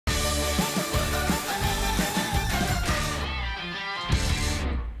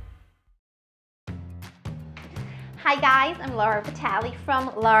Hi guys, I'm Laura Vitale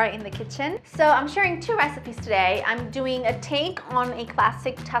from Laura in the Kitchen. So I'm sharing two recipes today. I'm doing a take on a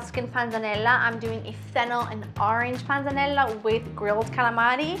classic Tuscan panzanella. I'm doing a fennel and orange panzanella with grilled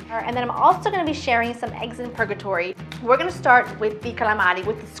calamari. And then I'm also going to be sharing some eggs in purgatory. We're going to start with the calamari,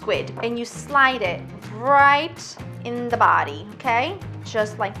 with the squid. And you slide it right in the body, okay?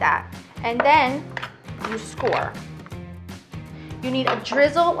 Just like that. And then you score. You need a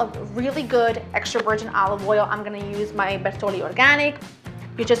drizzle of really good extra virgin olive oil. I'm gonna use my Bertolli organic.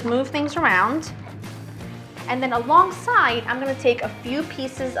 You just move things around. And then alongside, I'm gonna take a few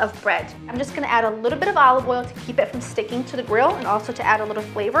pieces of bread. I'm just gonna add a little bit of olive oil to keep it from sticking to the grill and also to add a little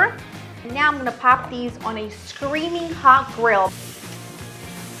flavor. And now I'm gonna pop these on a screaming hot grill.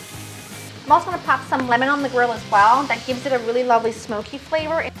 I'm also gonna pop some lemon on the grill as well. That gives it a really lovely smoky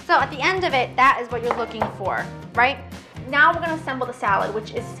flavor. So at the end of it, that is what you're looking for, right? Now we're gonna assemble the salad,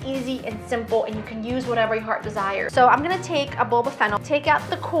 which is easy and simple, and you can use whatever your heart desires. So I'm gonna take a bulb of fennel, take out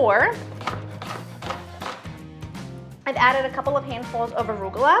the core. I've added a couple of handfuls of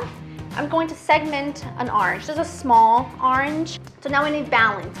arugula. I'm going to segment an orange. This is a small orange. So now we need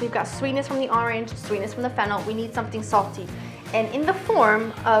balance. We've got sweetness from the orange, sweetness from the fennel. We need something salty. And in the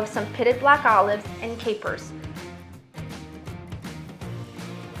form of some pitted black olives and capers.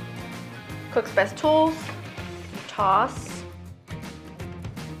 Cook's best tools. Toss.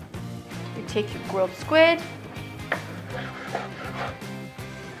 You take your grilled squid.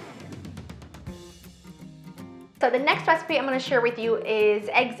 So the next recipe I'm going to share with you is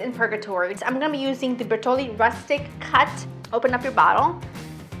eggs in purgatory. I'm going to be using the Bertolli rustic cut. Open up your bottle.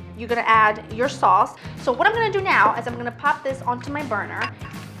 You're going to add your sauce. So what I'm going to do now is I'm going to pop this onto my burner.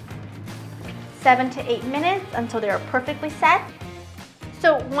 7 to 8 minutes until they're perfectly set.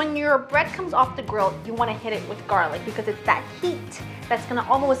 So when your bread comes off the grill, you want to hit it with garlic because it's that heat that's going to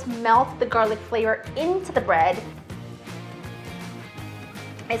almost melt the garlic flavor into the bread.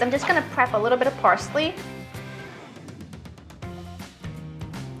 I'm just going to prep a little bit of parsley.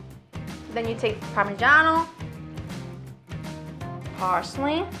 Then you take Parmigiano,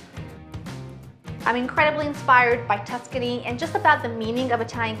 parsley. I'm incredibly inspired by Tuscany and just about the meaning of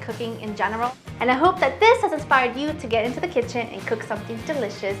Italian cooking in general. And I hope that this has inspired you to get into the kitchen and cook something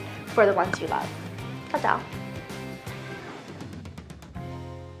delicious for the ones you love. Ta-ta!